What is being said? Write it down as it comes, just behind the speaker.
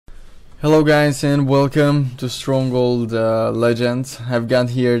Hello guys and welcome to Stronghold Legends. I've got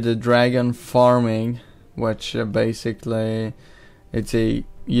here the dragon farming, which basically it's a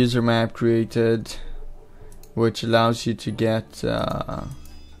user map created which allows you to get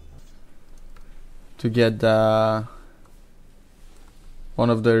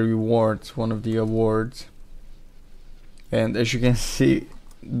one of the rewards, one of the awards. And as you can see,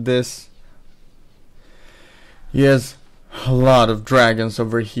 this he has a lot of dragons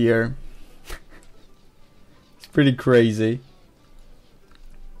over here. Pretty crazy,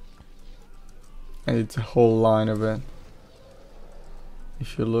 and it's a whole line of it.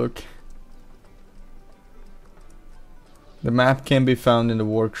 If you look, the map can be found in the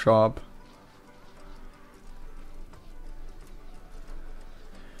workshop.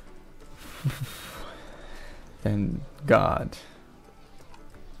 And God,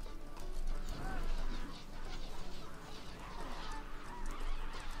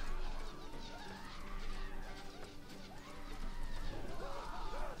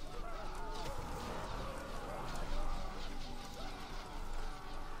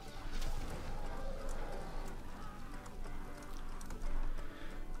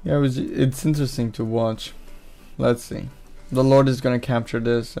 yeah, it's interesting to watch. Let's see. The Lord is gonna capture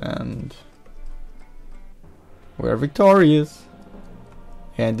this and we're victorious.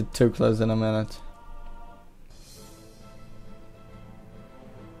 And it took less than a minute.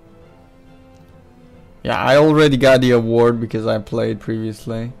 Yeah, I already got the award because I played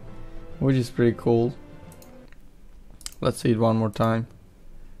previously, which is pretty cool. Let's see it one more time.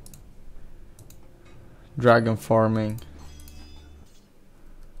 Dragon farming.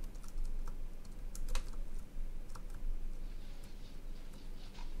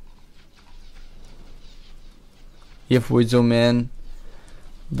 If we zoom in,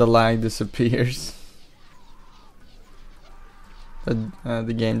 the lag disappears.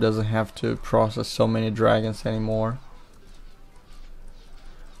 The game doesn't have to process so many dragons anymore.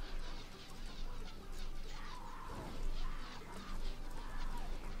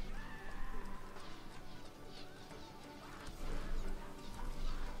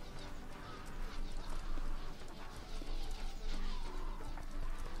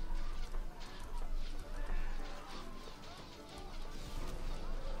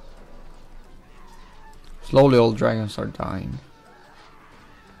 Slowly all dragons are dying.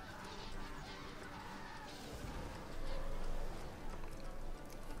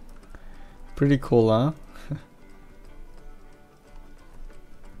 Pretty cool, huh?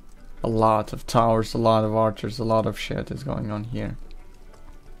 A lot of towers, a lot of archers, a lot of shit is going on here.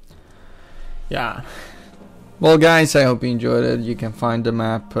 Yeah. Well guys, I hope you enjoyed it. You can find the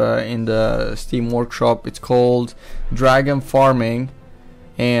map in the Steam Workshop. It's called Dragon Farming.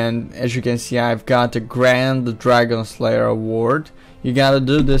 And as you can see, I've got the Grand Dragon Slayer award. You gotta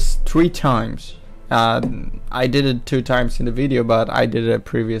do this 3 times. I did it 2 times in the video, but I did it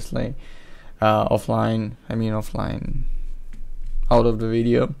previously offline. I mean offline, out of the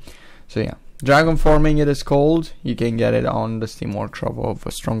video. So yeah, Dragon Farming it is called. You can get it on the Steam Workshop of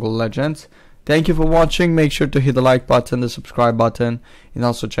Stronghold Legends. Thank you for watching. Make sure to hit the like button, the subscribe button, and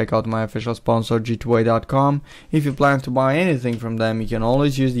also check out my official sponsor g2a.com. If you plan to buy anything from them, you can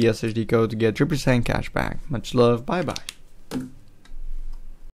always use the SSD code to get 3% cash back. Much love. Bye bye.